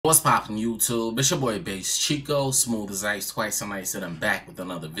What's poppin' YouTube? It's your boy Blxckie, smooth as ice, twice and nice, and I'm back with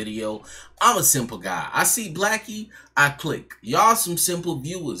another video. I'm a simple guy. I see Blxckie, I click. Y'all some simple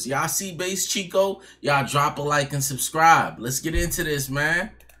viewers. Y'all see Blxckie, y'all drop a like and subscribe. Let's get into this,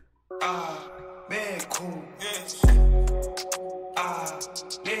 man. Abekho.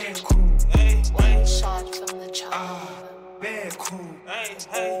 One shot from the chopper. Abekho.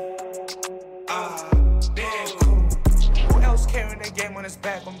 Who else carrying the game on his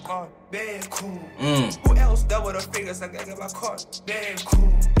back? I'm caught. Abekho. Who else double the figures? I get my caught.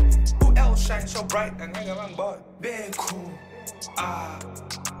 Abekho. Who else shines so bright? I get my bought. Abekho.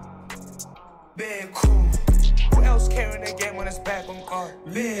 Abekho. Who else carrying the game on his back? I'm caught.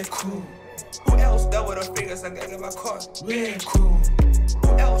 Abekho. Who else double the figures? I get my caught. Abekho.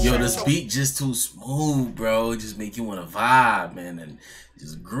 Yo, this beat just too smooth, bro. It just make you want to vibe, man, and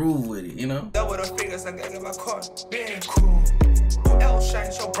just groove with it, you know? Double the figures, I get my caught. Abekho. Who else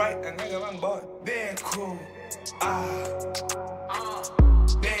shines so bright? I get my bought. Abekho.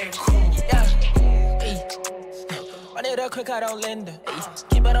 Abekho. Run it up quick, I don't lender.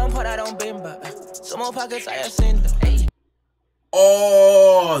 Keep it on pot, I don't bimba. Some more pockets, I ascend.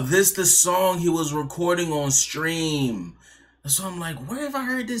 Oh, this the song he was recording on stream. So I'm like, where have I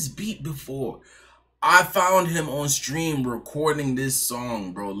heard this beat before? I found him on stream recording this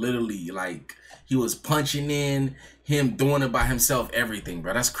song, bro. Literally, like, he was punching in, him doing it by himself, everything,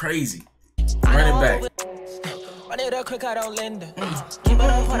 bro. That's crazy. Run it back. Run it up quick, I don't lender. Keep it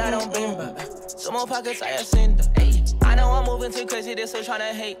on pot, I don't bimba. Some more pockets, I ascend. I know I'm moving too crazy, they still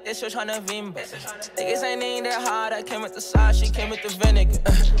tryna hate, they still tryna vimba. Niggas ain't that hard, I came with the sauce, she came with the vinegar.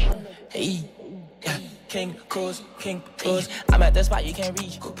 King Cruise, I'm at the spot you can't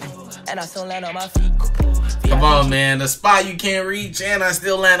reach, and I still land on my feet. Come on, man, the spot you can't reach, and I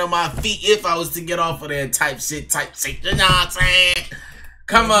still land on my feet. If I was to get off of there, type shit, you know what I'm saying?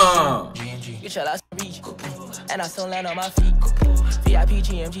 Come on. Get your last reach, and I still land on my feet. VIP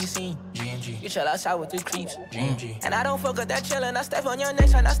GMG scene. Get your last out with the creeps. And I don't fuck with that chillin'. I step on your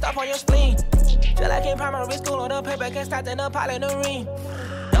neck and I stop on your spleen. Feel like in primary school on the paper, can't start in the pilot in the ring.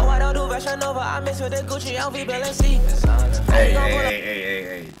 No, I don't do Fashion Nova. I mix with the Gucci, LV, Blxckie.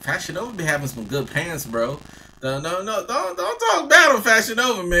 Hey. Fashion Nova be having some good pants, bro. Don't talk bad on Fashion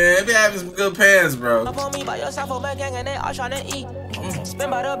Nova, man. They be having some good pants, bro. Up on me by yourself, on my gang, and they all tryna eat. Spin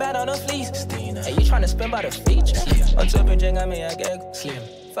by the bed on the fleece. Hey, you tryna spin by the feature? On top of jing, I mean, I get slim.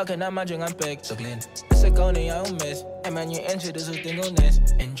 Fucking up my drink, I'm big. So clean. It's a gun, I don't miss. Hey, man, you injured, this is thing on this.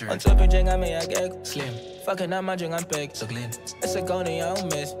 On top of jing, I mean, I get slim. Fucking up my drink, I'm big. So clean. It's a gun, I don't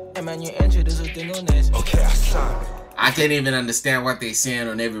miss. Hey, man, you injured, this is thing on this. Okay, I saw it. I can't even understand what they saying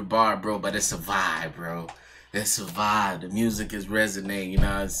on every bar, bro, but it's a vibe, bro. It's a vibe. The music is resonating, you know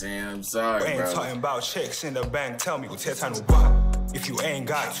what I'm saying? I'm sorry, Ain't bro. talking about checks in the bank, tell me what. If you ain't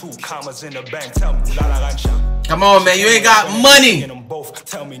got 2 commas in the bank, tell me Come on, man, you ain't got money. them both,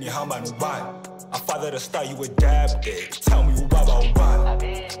 tell me how man buy. I father the star, you would dab dead. Tell me who Baba.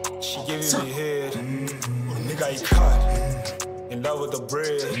 She giving me head. Nigga, you caught. In love with the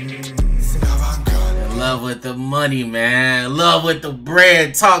bread. In love with the money, man. Love with the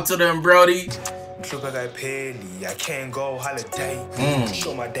bread. Talk to them, Brody. I can't go holiday.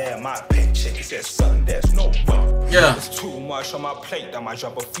 Show my dad my paycheck. He said, son, there's no way. Yeah. It's too much on my plate. I might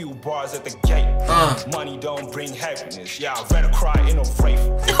drop a few bars at the gate. Money don't bring happiness. Yeah, I'd rather cry in a wraith.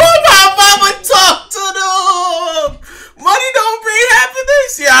 Oh, my mama talk to them. Money don't bring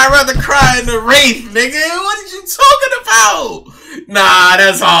happiness. Yeah, I'd rather cry in the wraith, nigga. What are you talking about? Nah,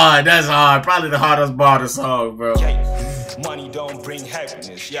 that's hard. That's hard. Probably the hardest bar of the song, bro. Money don't bring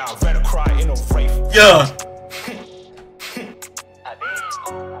happiness. Yeah, I'd rather cry in a wraith. Yeah.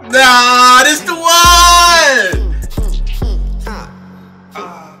 Nah, this the one.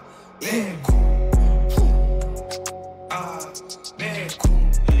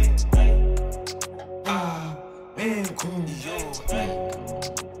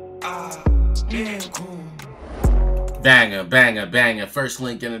 Banger. First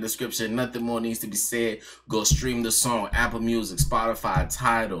link in the description. Nothing more needs to be said. Go stream the song. Apple Music, Spotify,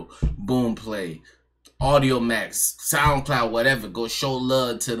 Tidal, Boomplay, Audio Max, SoundCloud, whatever. Go show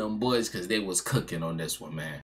love to them boys because they was cooking on this one, man.